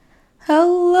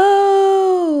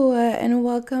Hello, and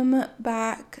welcome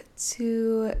back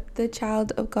to the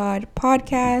Child of God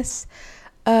podcast.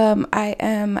 I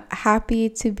am happy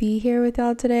to be here with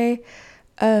y'all today.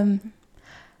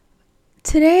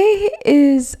 Today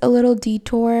is a little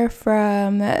detour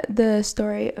from the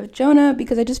story of Jonah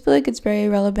because I just feel like it's a very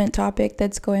relevant topic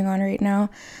that's going on right now,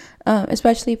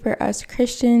 especially for us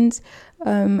Christians.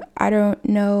 I don't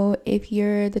know if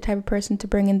you're the type of person to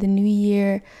bring in the new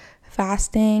year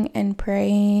fasting and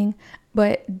praying,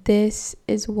 but this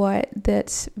is what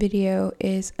this video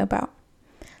is about.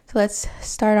 So let's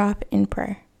start off in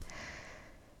prayer.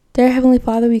 Dear Heavenly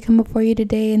Father, we come before you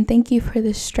today and thank you for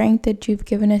the strength that you've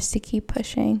given us to keep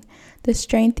pushing, the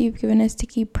strength you've given us to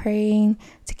keep praying,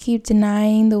 to keep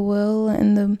denying the will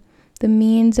and the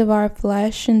means of our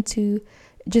flesh, and to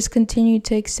just continue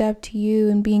to accept you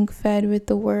and being fed with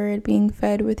the word, being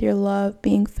fed with your love,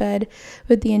 being fed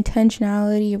with the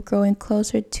intentionality of growing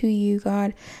closer to you,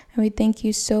 God. And we thank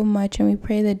you so much, and we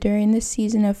pray that during this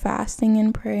season of fasting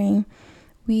and praying,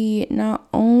 we not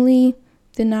only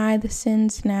deny the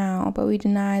sins now, but we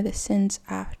deny the sins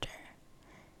after.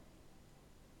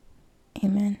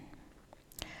 Amen.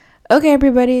 Okay,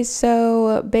 everybody,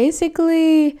 so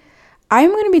basically I'm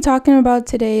going to be talking about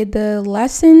today the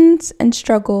lessons and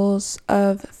struggles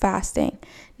of fasting.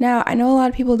 Now, I know a lot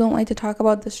of people don't like to talk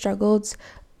about the struggles,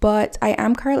 but I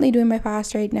am currently doing my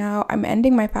fast right now. I'm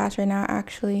ending my fast right now,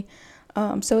 actually.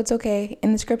 So it's okay.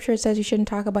 In the scripture, it says you shouldn't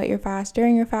talk about your fast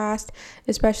during your fast,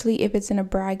 especially if it's in a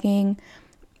bragging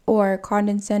or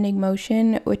condescending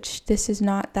motion, which this is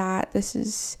not that. This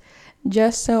is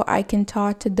just so I can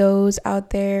talk to those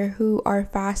out there who are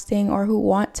fasting or who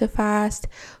want to fast,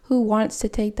 who wants to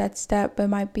take that step but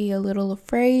might be a little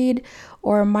afraid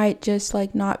or might just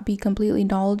not be completely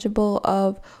knowledgeable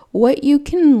of what you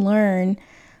can learn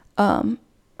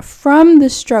from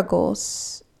the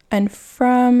struggles and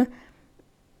from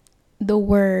the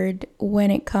word when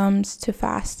it comes to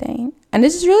fasting. And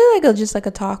this is really just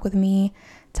a talk with me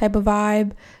type of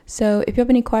vibe. So if you have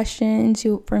any questions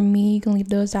for me, you can leave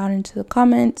those down into the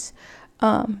comments.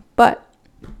 My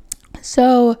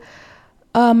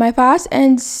fast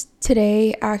ends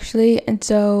today, actually, and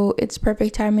so it's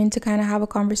perfect timing to kind of have a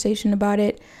conversation about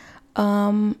it.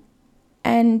 And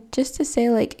just to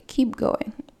say, keep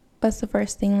going. That's the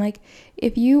first thing.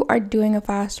 If you are doing a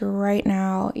fast right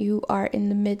now, you are in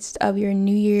the midst of your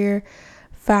New Year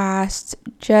fast,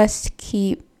 just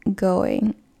keep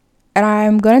going. And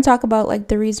I'm going to talk about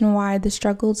the reason why the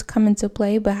struggles come into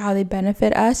play, but how they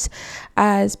benefit us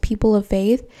as people of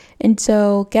faith. And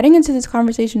so getting into this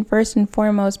conversation, first and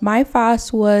foremost, my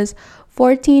fast was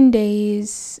 14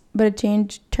 days, but it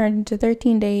turned into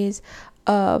 13 days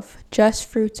of just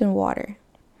fruits and water.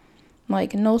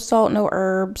 No salt, no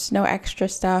herbs, no extra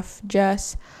stuff,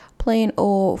 just plain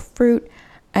old fruit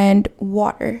and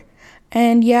water.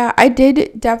 And yeah, I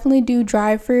did definitely do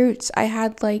dry fruits. I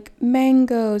had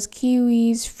mangoes,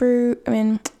 kiwis,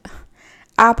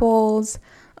 apples,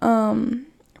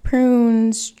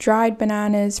 prunes, dried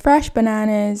bananas, fresh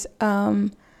bananas,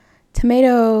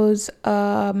 tomatoes,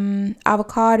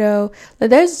 avocado.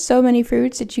 There's so many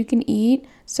fruits that you can eat.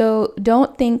 So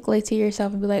don't think to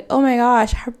yourself and be like, oh my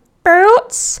gosh,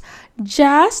 fruits,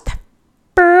 just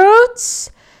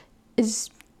fruits. It's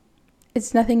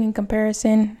nothing in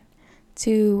comparison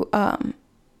to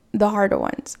the harder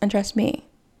ones, and trust me,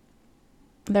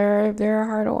 there are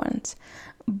harder ones.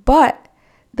 But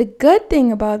the good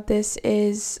thing about this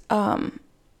is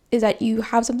that you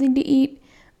have something to eat,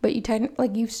 but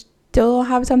you still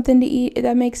have something to eat, if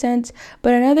that makes sense.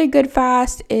 But another good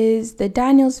fast is the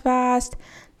Daniel's fast.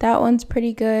 That one's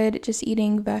pretty good, just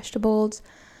eating vegetables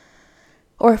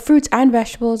or fruits and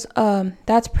vegetables.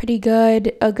 That's pretty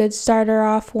good. A good starter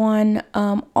off one.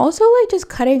 Also just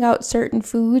cutting out certain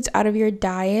foods out of your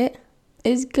diet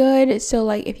is good. So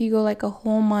if you go a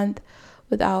whole month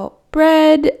without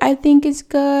bread, I think is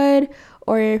good.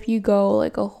 Or if you go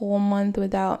a whole month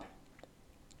without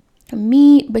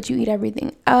meat, but you eat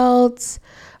everything else.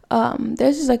 Don't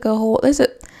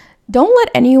let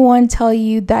anyone tell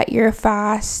you that your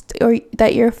fast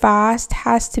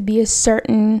has to be a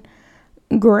certain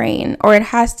grain, or it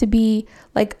has to be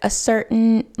a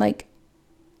certain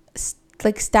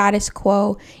status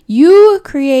quo. You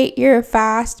create your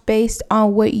fast based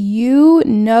on what you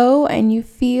know and you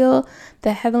feel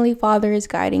the Heavenly Father is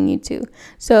guiding you to.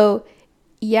 So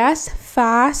yes,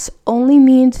 fast only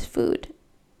means food.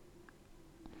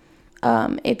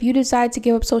 If you decide to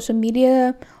give up social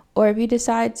media, or if you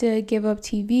decide to give up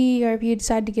TV, or if you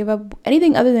decide to give up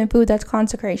anything other than food, that's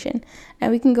consecration.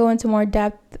 And we can go into more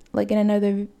depth in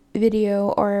another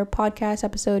video or podcast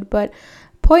episode. But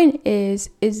point is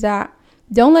that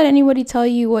Don't let anybody tell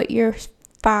you what your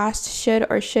fast should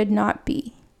or should not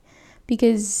be.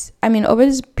 Because, I mean, over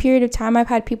this period of time, I've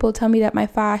had people tell me that my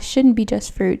fast shouldn't be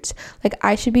just fruits. Like,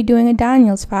 I should be doing a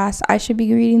Daniel's fast. I should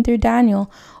be reading through Daniel.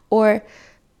 Or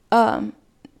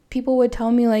people would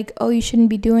tell me, like, oh, you shouldn't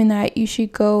be doing that. You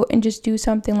should go and just do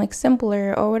something, like,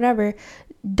 simpler or whatever.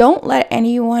 Don't let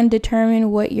anyone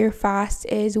determine what your fast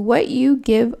is. What you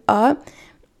give up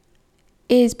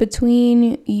is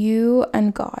between you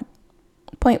and God.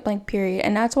 Point blank, period.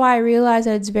 And that's why I realize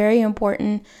that it's very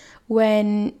important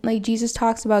when, like, Jesus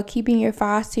talks about keeping your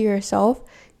fast to yourself.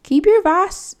 Keep your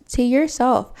fast to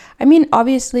yourself. I mean,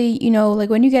 obviously, you know, like,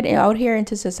 when you get out here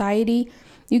into society,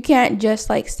 you can't just,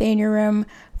 like, stay in your room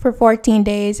for 14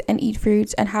 days and eat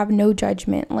fruits and have no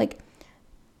judgment. Like,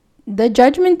 the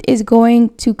judgment is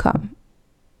going to come.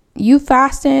 You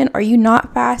fasting or you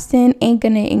not fasting ain't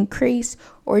gonna increase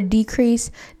or decrease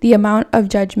the amount of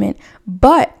judgment.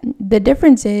 But the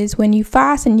difference is, when you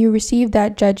fast and you receive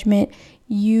that judgment,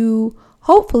 you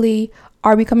hopefully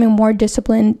are becoming more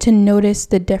disciplined to notice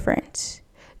the difference,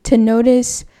 to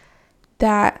notice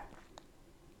that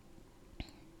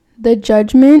the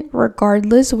judgment,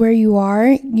 regardless where you are,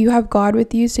 you have God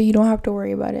with you, so you don't have to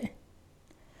worry about it.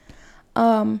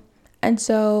 And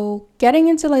so getting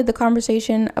into, like, the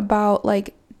conversation about,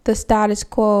 like, the status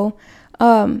quo,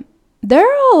 there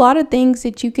are a lot of things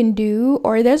that you can do,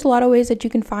 or there's a lot of ways that you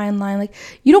can find line. Like,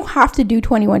 you don't have to do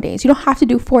 21 days. You don't have to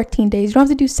do 14 days. You don't have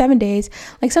to do 7 days.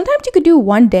 Like, sometimes you could do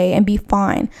 1 day and be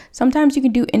fine. Sometimes you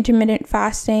can do intermittent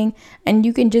fasting and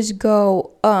you can just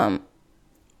go,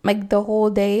 like, the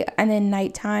whole day, and then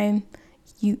nighttime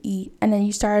you eat, and then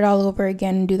you start all over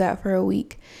again and do that for a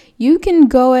week. You can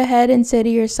go ahead and say to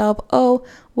yourself, oh,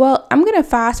 well, I'm going to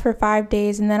fast for 5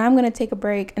 days, and then I'm going to take a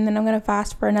break, and then I'm going to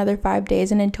fast for another 5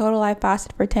 days. And in total, I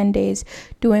fasted for 10 days,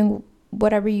 doing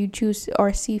whatever you choose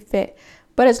or see fit.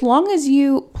 But as long as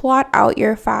you plot out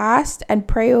your fast and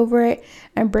pray over it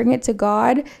and bring it to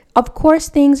God, of course,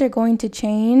 things are going to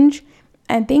change,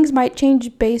 and things might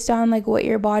change based on, like, what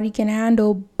your body can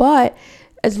handle. But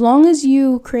as long as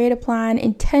you create a plan,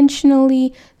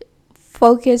 intentionally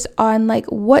focus on, like,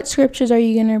 what scriptures are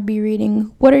you going to be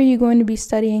reading? What are you going to be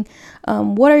studying?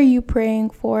 What are you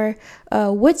praying for?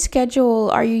 What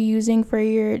schedule are you using for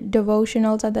your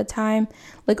devotionals at the time?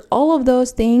 Like, all of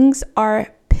those things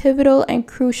are pivotal and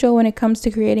crucial when it comes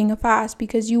to creating a fast,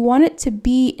 because you want it to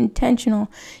be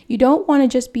intentional. You don't want to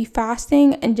just be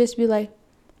fasting and just be like,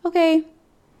 okay,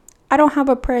 I don't have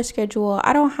a prayer schedule.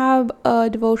 I don't have a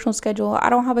devotional schedule. I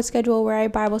don't have a schedule where I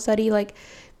Bible study. Like,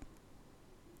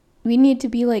 we need to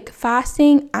be, like,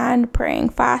 fasting and praying,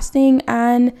 fasting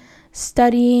and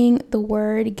studying the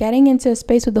word, getting into a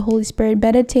space with the Holy Spirit,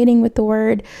 meditating with the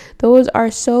word. Those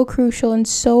are so crucial and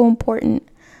so important.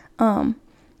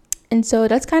 And so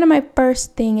that's kind of my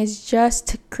first thing, is just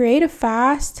to create a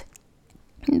fast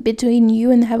between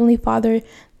you and the Heavenly Father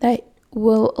that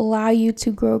will allow you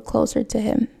to grow closer to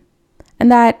Him.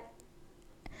 And that,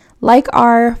 like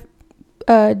our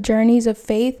journeys of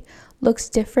faith, looks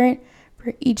different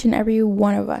for each and every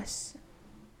one of us.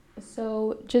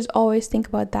 So just always think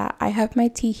about that. I have my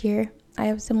tea here. I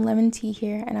have some lemon tea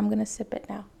here, and I'm going to sip it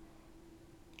now.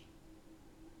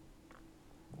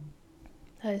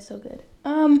 That is so good.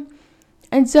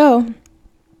 And so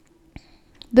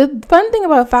the fun thing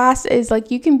about fast is, like,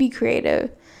 you can be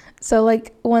creative. So,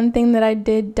 like, one thing that I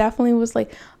did definitely was,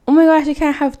 like, oh my gosh, I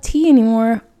can't have tea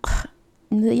anymore.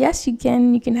 Yes, you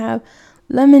can. You can have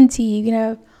lemon tea. You can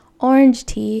have orange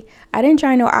tea. I didn't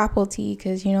try no apple tea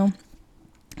because, you know,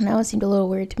 that one seemed a little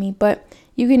weird to me. But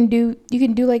you can do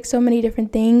like so many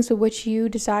different things with which you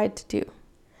decide to do.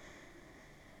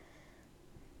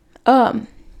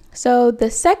 So the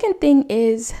second thing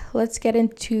is, let's get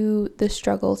into the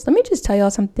struggles. Let me just tell y'all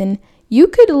something. You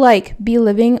could, like, be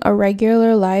living a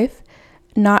regular life,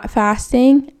 not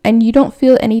fasting, and you don't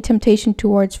feel any temptation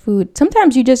towards food.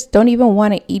 Sometimes you just don't even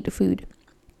want to eat food.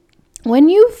 When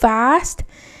you fast,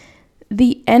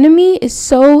 the enemy is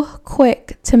so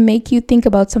quick to make you think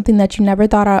about something that you never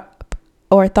thought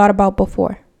about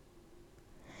before.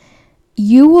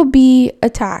 You will be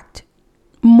attacked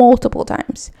multiple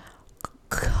times,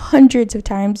 hundreds of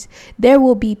times. There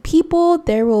will be people,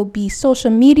 there will be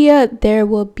social media, there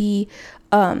will be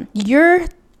your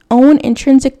own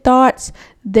intrinsic thoughts,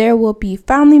 there will be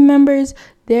family members,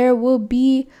 there will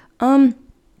be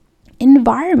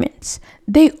environments.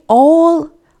 They all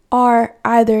are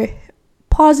either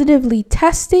positively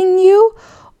testing you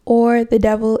or the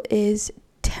devil is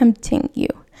tempting you.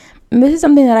 And this is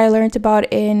something that I learned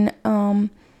about in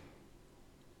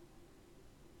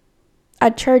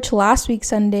at church last week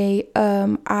Sunday.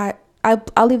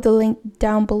 I'll leave the link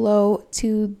down below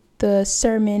to the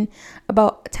sermon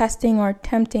about testing or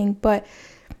tempting. But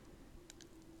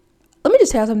let me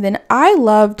just tell you something. I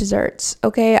love desserts,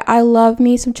 okay? I love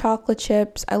me some chocolate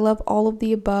chips. I love all of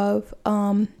the above.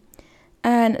 And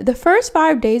the first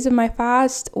 5 days of my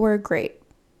fast were great.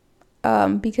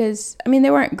 Because I mean,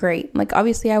 they weren't great. Like,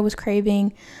 obviously I was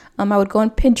craving. I would go on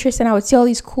Pinterest and I would see all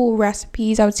these cool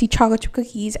recipes. I would see chocolate chip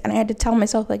cookies, and I had to tell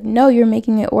myself, like, no, you're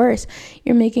making it worse.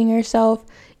 You're making yourself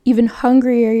even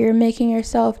hungrier. You're making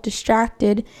yourself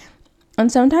distracted.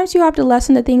 And sometimes you have to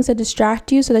lessen the things that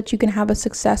distract you so that you can have a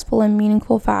successful and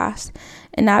meaningful fast.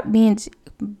 And that means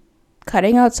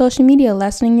cutting out social media,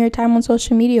 lessening your time on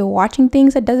social media, watching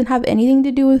things that doesn't have anything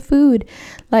to do with food.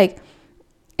 Like,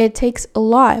 it takes a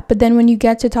lot. But then when you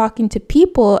get to talking to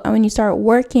people and when you start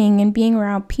working and being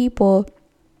around people,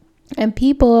 and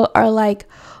people are like,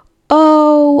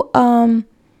 oh,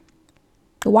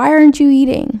 why aren't you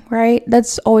eating, right?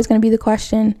 That's always going to be the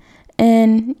question.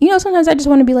 And, sometimes I just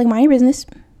want to be like, mind your business.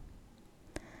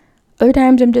 Other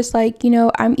times I'm just like,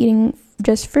 I'm eating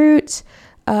just fruits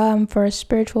for a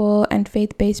spiritual and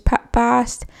faith-based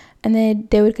fast. And then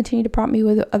they would continue to prompt me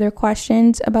with other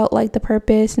questions about like the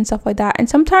purpose and stuff like that. And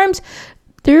sometimes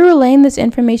through relaying this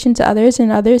information to others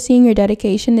and others seeing your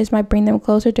dedication, this might bring them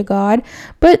closer to God.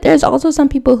 But there's also some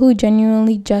people who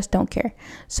genuinely just don't care.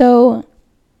 So,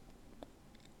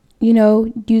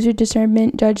 use your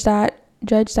discernment, judge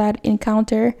that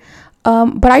encounter.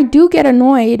 But I do get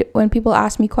annoyed when people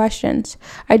ask me questions.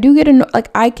 I do get annoyed. Like,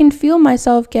 I can feel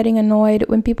myself getting annoyed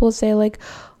when people say like,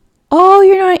 oh,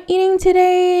 you're not eating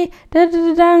today, da,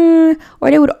 da, da, da. Or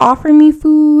they would offer me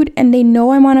food and they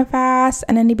know I'm on a fast,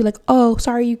 and then they'd be like, oh,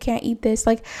 sorry, you can't eat this.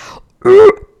 Like,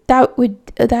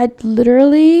 that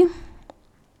literally,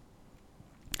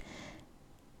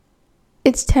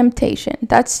 it's temptation.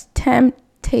 That's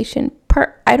temptation.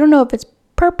 I don't know if it's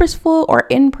purposeful or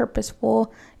impurposeful,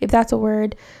 if that's a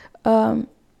word,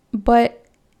 but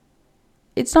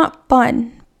it's not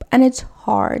fun, and it's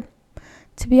hard.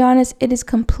 To be honest, it is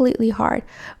completely hard.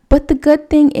 But the good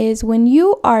thing is, when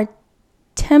you are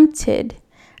tempted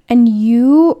and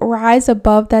you rise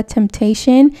above that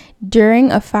temptation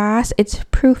during a fast, it's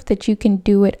proof that you can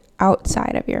do it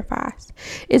outside of your fast.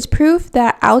 It's proof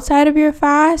that outside of your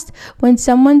fast, when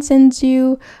someone sends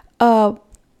you a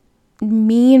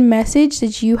mean message,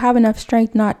 that you have enough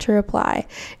strength not to reply.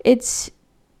 It's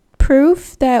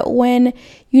proof that when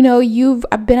you've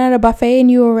been at a buffet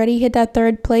and you already hit that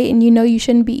third plate, and you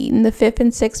shouldn't be eating the fifth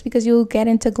and sixth because you'll get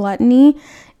into gluttony.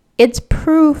 It's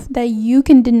proof that you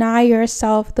can deny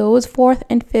yourself those fourth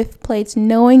and fifth plates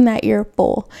knowing that you're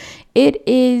full. It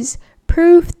is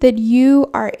proof that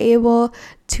you are able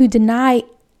to deny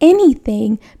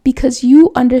anything because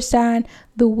you understand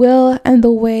the will and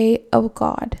the way of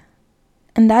God.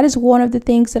 And that is one of the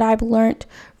things that I've learned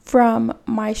from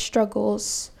my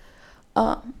struggles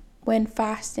when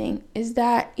fasting, is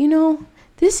that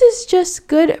this is just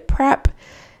good prep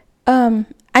and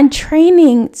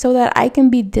training so that I can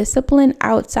be disciplined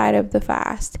outside of the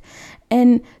fast.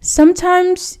 And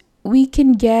sometimes we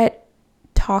can get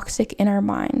toxic in our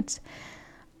minds.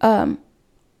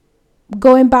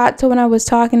 Going back to when I was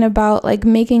talking about like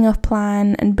making a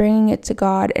plan and bringing it to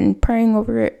God and praying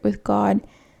over it with God,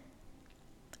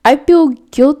 I feel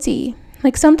guilty.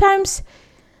 Like, sometimes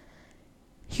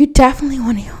you definitely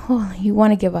want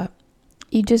to give up.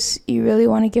 You really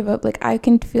want to give up. Like, I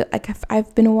can feel like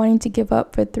I've been wanting to give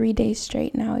up for 3 days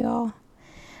straight now, y'all.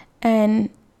 And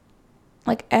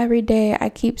like every day I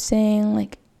keep saying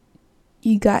like,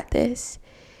 you got this.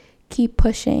 Keep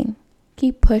pushing.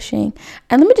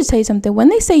 And let me just tell you something. When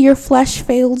they say your flesh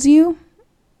fails you,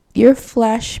 your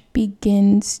flesh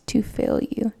begins to fail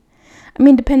you. I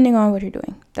mean, depending on what you're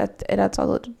doing. That's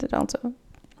also.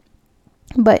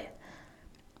 But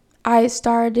I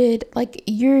started like,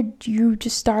 you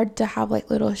just start to have like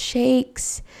little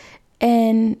shakes,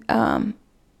 and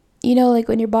like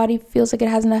when your body feels like it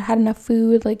hasn't had enough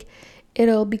food, like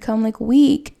it'll become like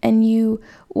weak, and you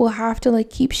will have to like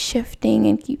keep shifting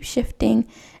and keep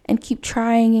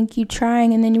trying,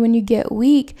 and then when you get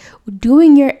weak,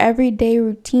 doing your everyday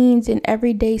routines and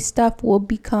everyday stuff will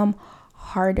become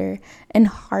harder and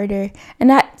harder. And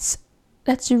that's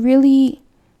really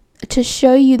to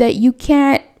show you that you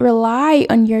can't rely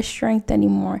on your strength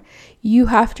anymore. You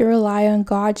have to rely on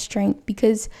God's strength,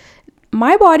 because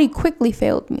my body quickly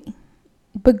failed me,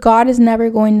 but God is never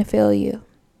going to fail you.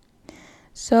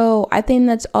 So I think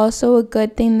that's also a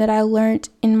good thing that I learned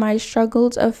in my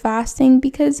struggles of fasting,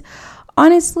 because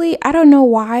honestly, I don't know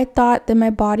why I thought that my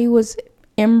body was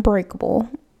unbreakable,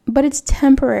 but it's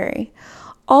temporary.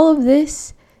 All of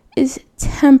this is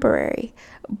temporary.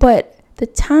 But the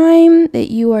time that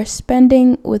you are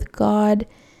spending with God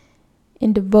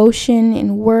in devotion,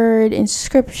 in word, in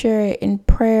scripture, in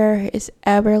prayer is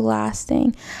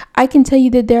everlasting. I can tell you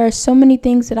that there are so many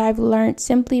things that I've learned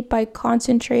simply by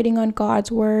concentrating on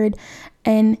God's word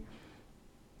and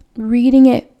reading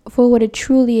it for what it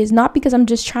truly is, not because I'm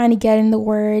just trying to get in the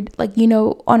word, like,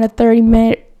 on a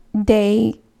 30-minute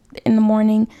day in the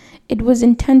morning. It was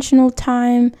intentional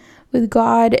time with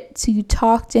God to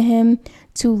talk to him,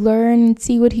 to learn and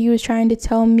see what he was trying to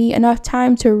tell me, enough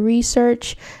time to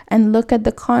research and look at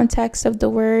the context of the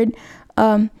word.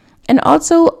 And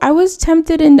also, I was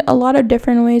tempted in a lot of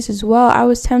different ways as well. I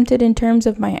was tempted in terms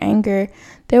of my anger.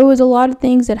 There was a lot of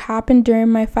things that happened during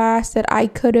my fast that I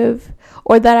could have,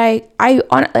 or that I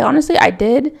honestly I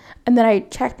did, and then I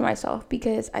checked myself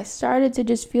because I started to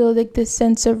just feel like this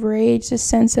sense of rage, this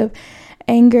sense of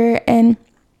anger, and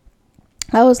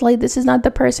I was like, this is not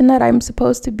the person that I'm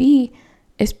supposed to be,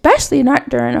 especially not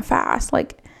during a fast.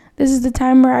 Like, this is the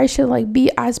time where I should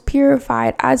be as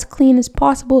purified, as clean as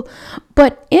possible.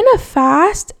 But in a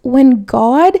fast, when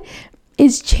God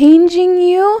is changing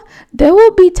you, there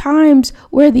will be times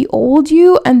where the old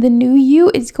you and the new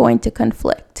you is going to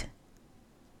conflict.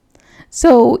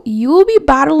 So you will be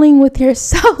battling with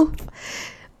yourself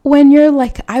when you're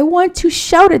like, I want to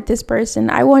shout at this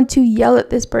person, I want to yell at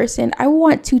this person, I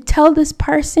want to tell this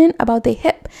person about the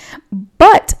hip,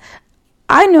 but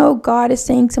I know God is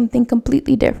saying something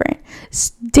completely different.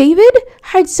 David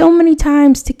had so many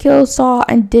times to kill Saul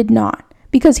and did not,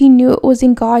 because he knew it was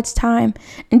in God's time.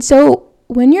 And so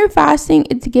when you're fasting,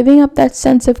 it's giving up that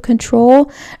sense of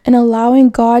control and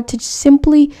allowing God to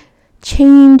simply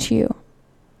change you.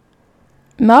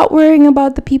 Not worrying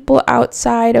about the people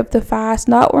outside of the fast,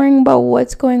 not worrying about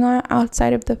what's going on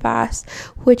outside of the fast,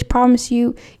 which promise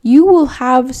you will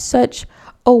have such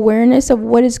awareness of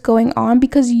what is going on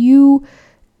because you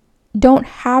don't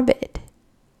have it.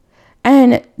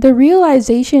 And the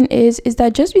realization is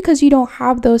that just because you don't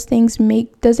have those things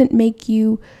doesn't make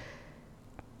you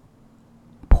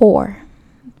poor.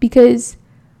 Because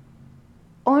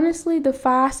honestly, the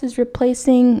fast is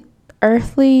replacing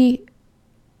earthly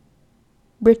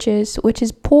riches, which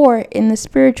is poor in the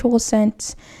spiritual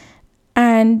sense,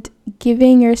 and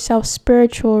giving yourself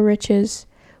spiritual riches,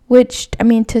 which,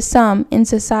 to some in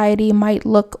society might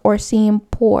look or seem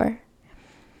poor.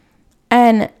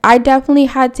 And I definitely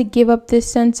had to give up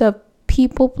this sense of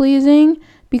people pleasing,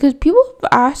 because people have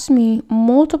asked me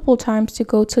multiple times to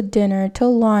go to dinner, to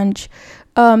lunch,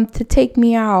 to take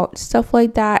me out, stuff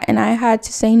like that, and I had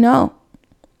to say no.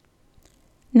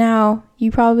 Now,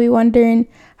 you're probably wondering,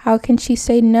 how can she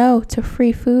say no to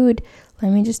free food?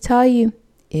 Let me just tell you,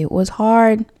 it was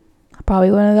hard.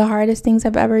 Probably one of the hardest things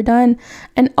I've ever done.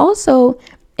 And also,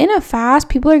 in a fast,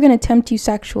 people are going to tempt you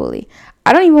sexually.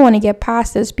 I don't even want to get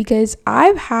past this because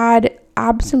I've had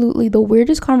absolutely the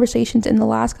weirdest conversations in the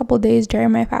last couple of days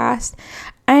during my fast.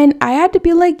 And I had to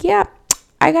be like, yeah,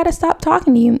 I got to stop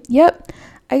talking to you. Yep,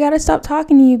 I got to stop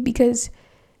talking to you because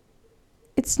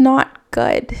it's not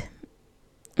good.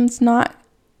 It's not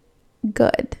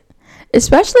good,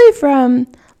 especially from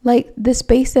the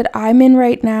space that I'm in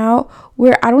right now,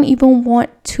 where I don't even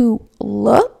want to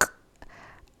look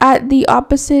at the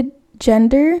opposite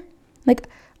gender.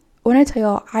 When I tell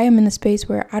y'all, I am in the space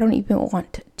where I don't even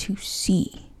want to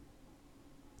see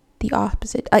the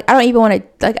opposite. I don't even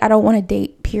want to, I don't want to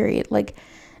date, period.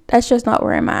 That's just not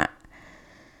where I'm at.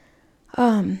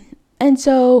 And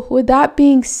so with that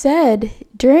being said,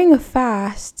 during a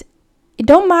fast, it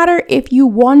don't matter if you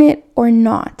want it or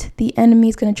not. The enemy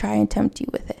is going to try and tempt you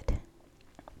with it.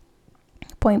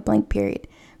 Point blank, period.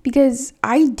 Because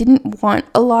I didn't want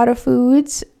a lot of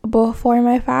foods before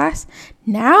my fast.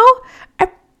 Now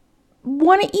I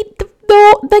want to eat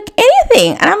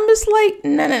anything. And I'm just like,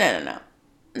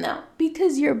 no.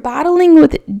 Because you're battling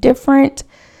with different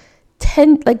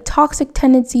toxic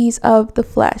tendencies of the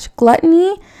flesh.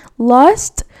 Gluttony,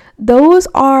 lust, those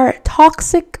are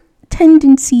toxic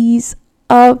tendencies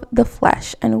of the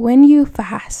flesh. And when you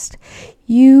fast,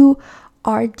 you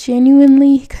are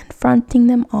genuinely confronting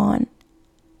them on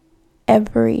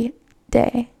every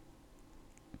day.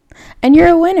 And you're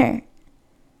a winner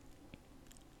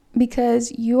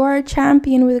because you are a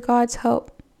champion with God's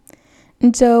help.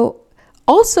 And so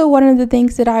also one of the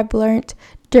things that I've learned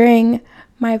during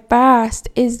my fast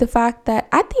is the fact that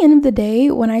at the end of the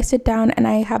day, when I sit down and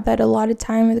I have that allotted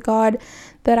time with God,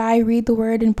 that I read the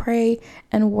word and pray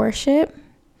and worship,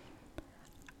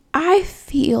 I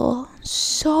feel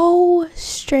so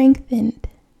strengthened.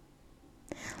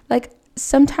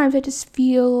 Sometimes I just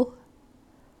feel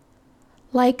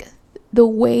like the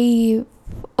wave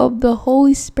of the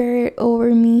Holy Spirit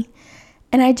over me,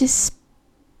 And I just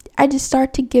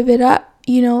start to give it up,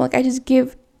 like I just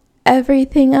give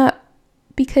everything up,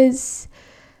 because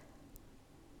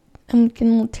I'm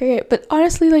gonna tear it. But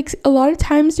honestly, like a lot of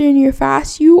times during your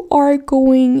fast, you are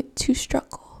going to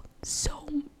struggle so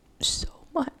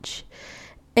much.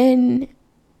 And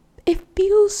it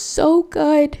feels so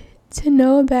good to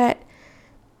know that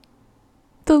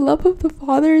the love of the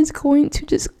Father is going to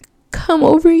just come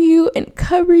over you and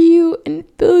cover you and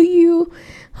fill you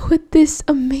with this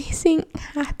amazing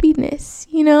happiness,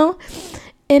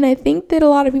 And I think that a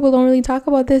lot of people don't really talk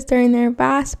about this during their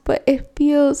fast, but it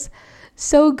feels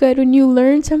so good when you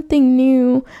learn something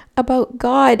new about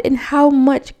God and how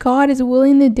much God is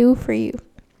willing to do for you.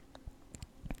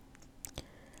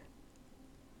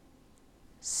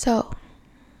 So,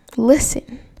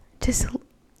 listen. Just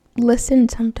listen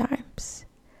sometimes.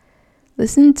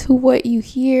 Listen to what you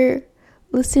hear.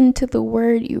 Listen to the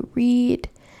word you read.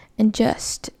 And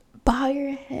just bow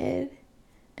your head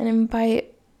and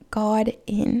invite God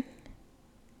in.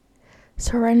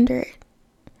 Surrender it.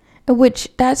 Which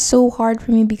that's so hard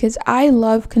for me because I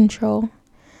love control.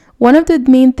 One of the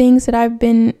main things that I've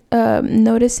been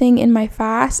noticing in my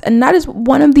fast, and that is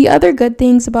one of the other good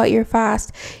things about your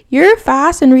fast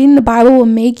and reading the Bible will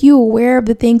make you aware of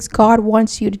the things God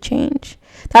wants you to change.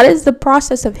 That is the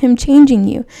process of him changing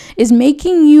you, is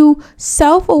making you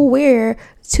self-aware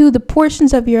to the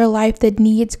portions of your life that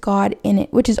needs God in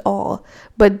it, which is all.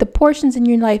 But the portions in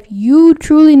your life you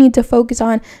truly need to focus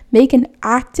on, make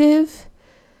active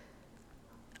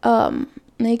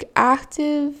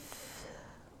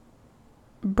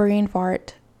brain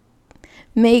fart.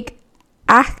 Make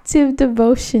active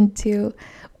devotion to,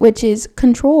 which is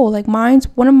control. Like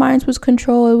one of mine was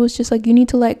control. It was just like you need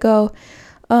to let go.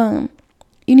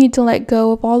 You need to let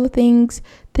go of all the things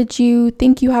that you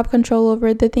think you have control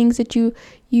over, the things that you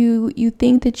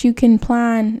think that you can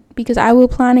plan, because I will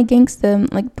plan against them.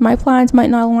 Like my plans might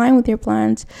not align with your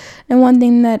plans. And one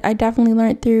thing that I definitely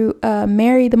learned through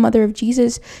Mary, the mother of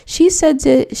Jesus, she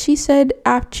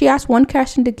asked one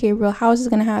question to Gabriel, how is this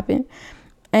going to happen?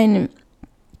 And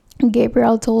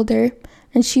Gabriel told her,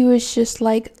 and she was just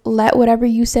like, let whatever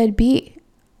you said be.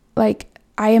 Like,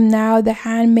 I am now the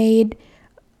handmaid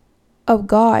of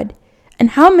God. And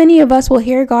how many of us will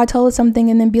hear God tell us something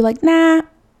and then be like, nah.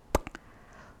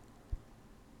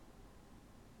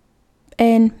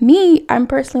 And me, I'm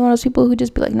personally one of those people who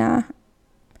just be like, nah.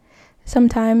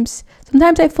 Sometimes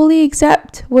I fully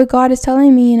accept what God is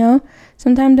telling me,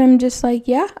 Sometimes I'm just like,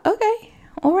 yeah, okay,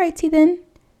 alrighty then.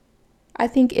 I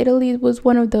think Italy was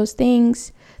one of those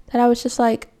things that I was just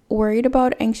like worried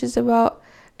about, anxious about.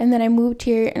 And then I moved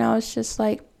here and I was just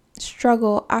like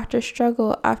struggle after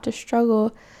struggle after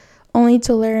struggle, only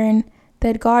to learn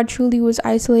that God truly was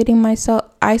isolating me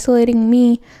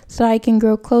so I can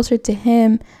grow closer to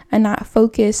him and not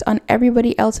focus on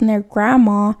everybody else and their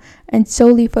grandma and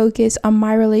solely focus on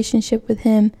my relationship with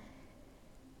him.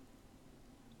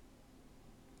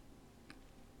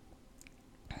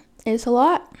 It's a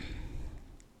lot.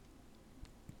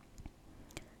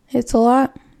 It's a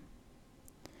lot.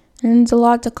 And it's a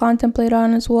lot to contemplate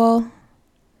on as well.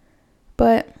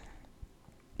 But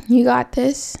you got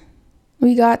this.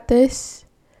 We got this.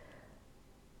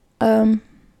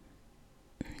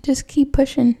 Just keep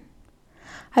pushing.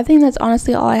 I think that's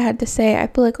honestly all I had to say. I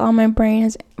feel like all my brain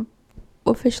is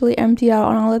officially emptied out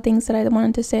on all the things that I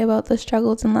wanted to say about the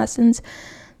struggles and lessons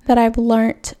that I've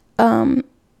learned, or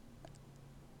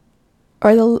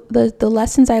the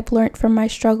lessons I've learned from my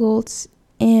struggles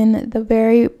in the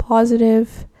very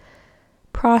positive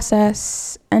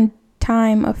process and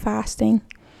time of fasting.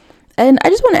 And I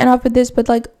just want to end off with this, but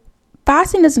like,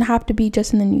 fasting doesn't have to be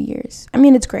just in the New Year's. I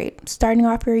mean, it's great. Starting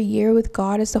off your year with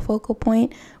God as the focal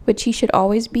point, which he should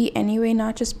always be anyway,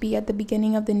 not just be at the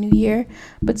beginning of the new year.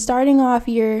 But starting off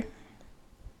your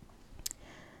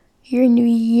New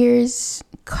Year's,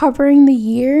 covering the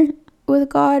year with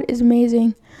God is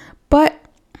amazing. But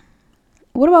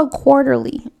what about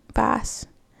quarterly fasts?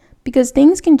 Because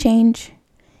things can change.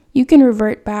 You can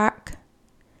revert back.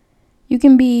 You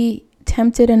can be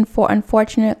tempted and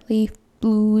unfortunately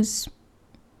lose.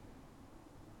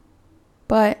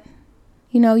 But,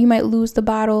 you might lose the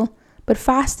battle. But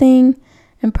fasting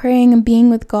and praying and being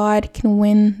with God can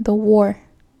win the war.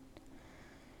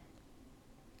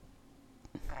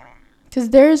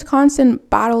 Because there's constant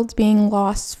battles being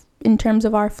lost in terms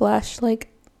of our flesh. Like,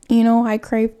 I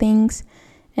crave things.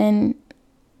 And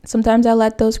sometimes I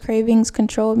let those cravings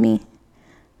control me.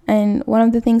 And one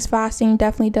of the things fasting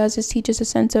definitely does is teach us a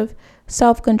sense of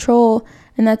self-control.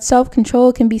 And that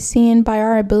self-control can be seen by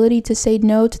our ability to say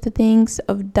no to the things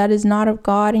that is not of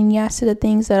God and yes to the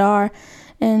things that are.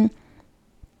 And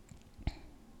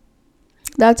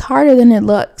That's harder than it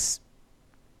looks.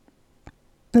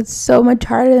 That's so much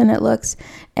harder than it looks.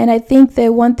 And I think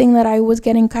that one thing that I was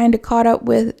getting kind of caught up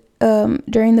with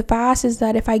during the fast is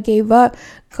that if I gave up,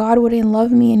 God wouldn't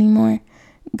love me anymore.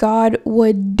 God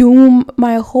would doom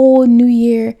my whole new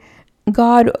year.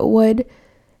 God would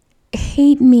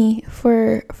hate me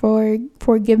for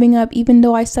giving up, even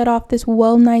though I set off this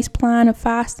nice plan of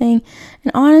fasting.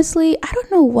 And honestly, I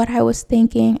don't know what I was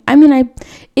thinking. I mean,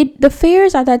 the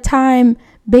fears at that time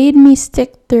made me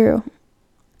stick through.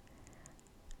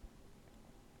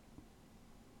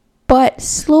 But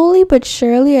slowly but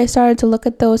surely, I started to look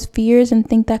at those fears and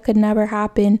think that could never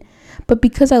happen. But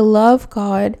because I love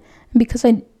God, and because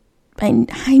I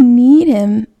need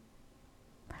Him,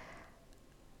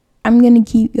 I'm going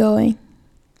to keep going.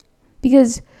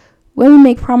 Because when we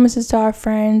make promises to our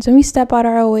friends, when we step out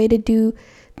our way to do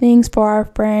things for our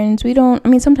friends,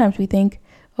 sometimes we think,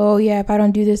 oh yeah, if I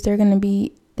don't do this, they're not going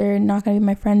to be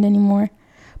my friend anymore.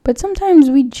 But sometimes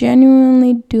we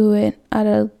genuinely do it out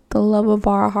of the love of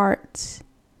our hearts.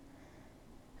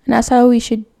 And that's how we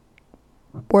should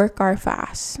work our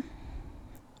fast.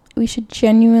 We should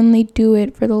genuinely do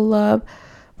it for the love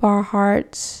of our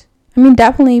hearts.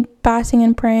 Definitely fasting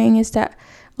and praying is that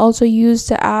also used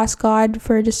to ask God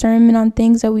for discernment on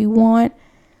things that we want,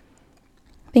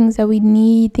 things that we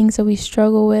need, things that we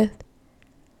struggle with.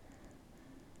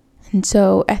 And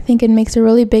so I think it makes a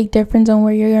really big difference on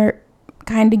where you're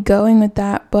kind of going with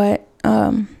that. But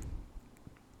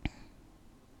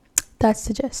that's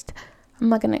the gist. I'm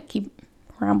not going to keep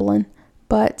rambling.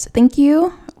 But thank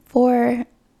you for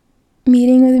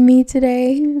meeting with me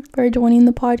today, for joining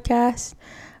the podcast.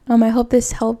 I hope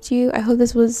this helped you. I hope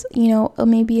this was,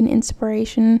 maybe an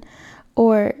inspiration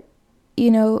or,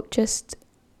 just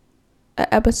an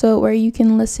episode where you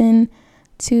can listen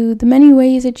to the many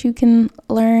ways that you can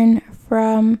learn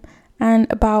from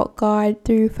and about God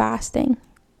through fasting.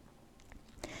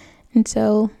 And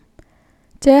so,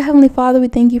 dear Heavenly Father, we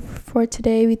thank you for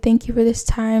today. We thank you for this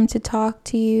time to talk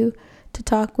to you, to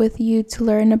talk with you, to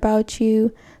learn about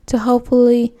you, to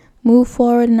hopefully move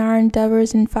forward in our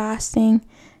endeavors in fasting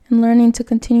and learning to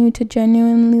continue to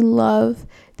genuinely love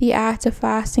the act of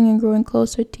fasting and growing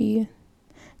closer to you.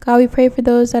 God, we pray for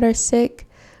those that are sick.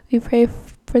 We pray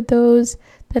for those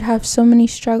that have so many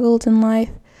struggles in life.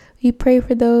 We pray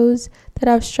for those that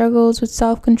have struggles with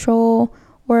self-control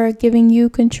or giving you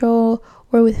control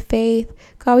or with faith.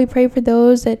 God, we pray for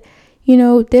those that, they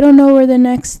don't know where the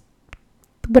next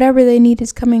whatever they need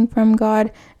is coming from,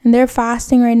 God. And they're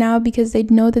fasting right now because they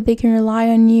know that they can rely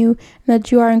on you and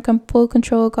that you are in full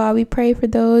control, God. We pray for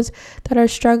those that are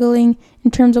struggling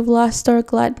in terms of lust or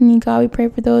gluttony, God. We pray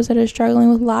for those that are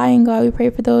struggling with lying, God. We pray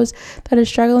for those that are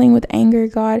struggling with anger,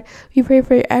 God. We pray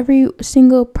for every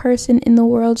single person in the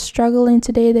world struggling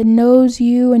today that knows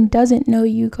you and doesn't know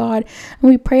you, God. And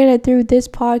we pray that through this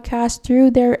podcast,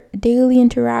 through their daily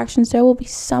interactions, there will be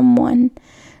someone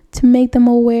to make them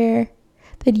aware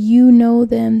that you know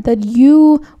them, that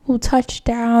you will touch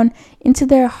down into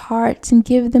their hearts and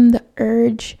give them the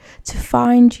urge to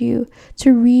find you,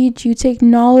 to read you, to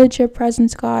acknowledge your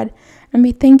presence, God. And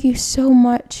we thank you so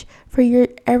much for your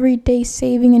everyday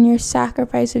saving and your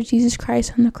sacrifice of Jesus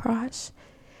Christ on the cross.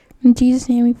 In Jesus'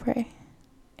 name we pray.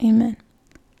 Amen.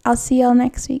 I'll see y'all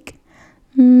next week.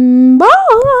 Bye.